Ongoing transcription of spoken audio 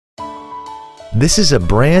This is a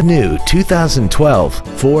brand new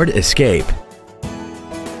 2012 Ford Escape.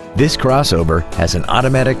 This crossover has an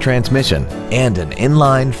automatic transmission and an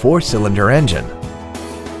inline 4-cylinder engine.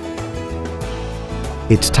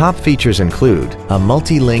 Its top features include a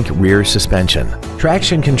multi-link rear suspension,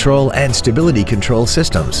 traction control and stability control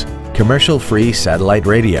systems, commercial-free satellite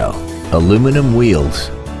radio, aluminum wheels,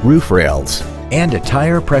 roof rails, and a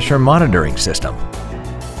tire pressure monitoring system.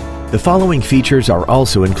 The following features are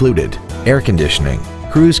also included: air conditioning,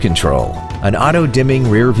 cruise control, an auto-dimming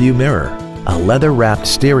rear-view mirror, a leather-wrapped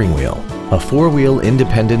steering wheel, a 4-wheel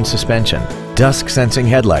independent suspension, dusk-sensing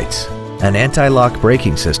headlights, an anti-lock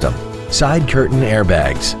braking system, side curtain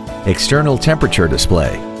airbags, external temperature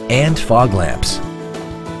display, and fog lamps.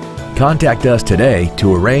 Contact us today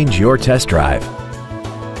to arrange your test drive.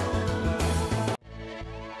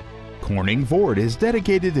 Corning Ford is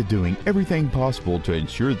dedicated to doing everything possible to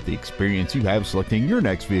ensure that the experience you have selecting your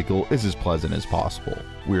next vehicle is as pleasant as possible.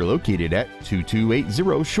 We're located at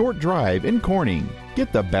 2280 Short Drive in Corning.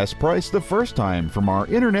 Get the best price the first time from our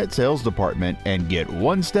internet sales department and get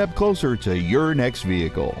one step closer to your next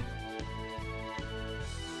vehicle.